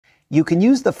You can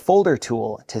use the folder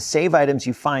tool to save items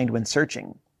you find when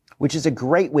searching, which is a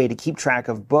great way to keep track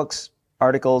of books,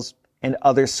 articles, and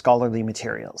other scholarly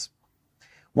materials.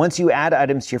 Once you add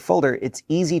items to your folder, it's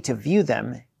easy to view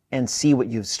them and see what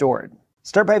you've stored.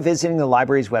 Start by visiting the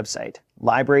library's website,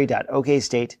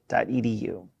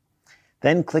 library.okstate.edu.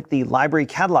 Then click the Library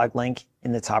Catalog link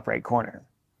in the top right corner.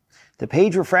 The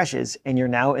page refreshes and you're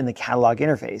now in the catalog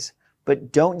interface,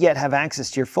 but don't yet have access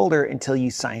to your folder until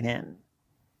you sign in.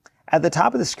 At the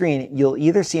top of the screen, you'll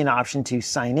either see an option to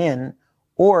sign in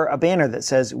or a banner that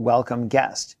says Welcome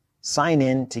Guest. Sign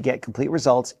in to get complete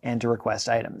results and to request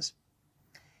items.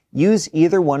 Use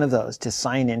either one of those to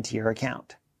sign into your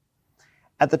account.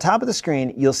 At the top of the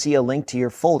screen, you'll see a link to your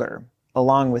folder,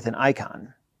 along with an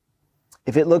icon.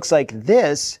 If it looks like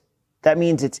this, that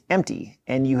means it's empty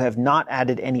and you have not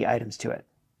added any items to it.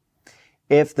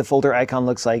 If the folder icon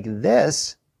looks like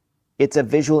this, it's a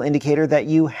visual indicator that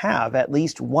you have at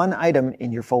least one item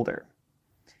in your folder.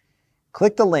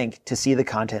 Click the link to see the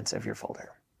contents of your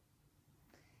folder.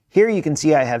 Here you can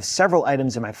see I have several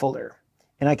items in my folder,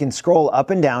 and I can scroll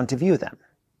up and down to view them.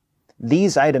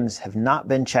 These items have not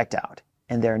been checked out,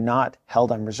 and they're not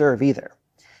held on reserve either.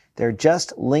 They're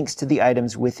just links to the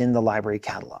items within the library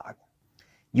catalog.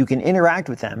 You can interact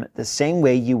with them the same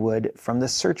way you would from the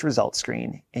search results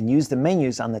screen and use the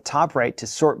menus on the top right to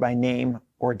sort by name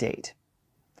or date.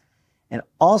 And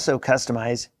also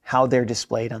customize how they're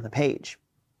displayed on the page.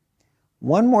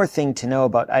 One more thing to know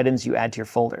about items you add to your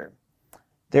folder.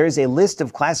 There is a list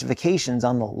of classifications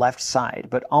on the left side,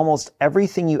 but almost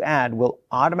everything you add will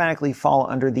automatically fall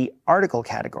under the article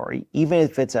category, even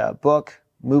if it's a book,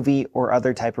 movie, or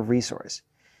other type of resource.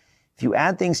 If you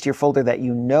add things to your folder that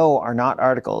you know are not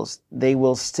articles, they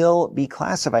will still be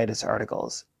classified as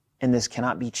articles, and this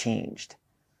cannot be changed.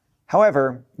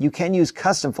 However, you can use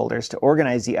custom folders to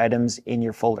organize the items in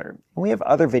your folder, and we have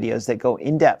other videos that go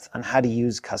in depth on how to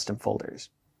use custom folders.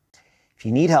 If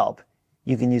you need help,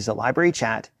 you can use the library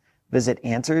chat, visit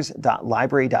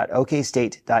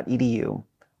answers.library.okstate.edu,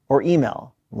 or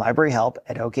email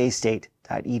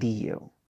libraryhelp@okstate.edu.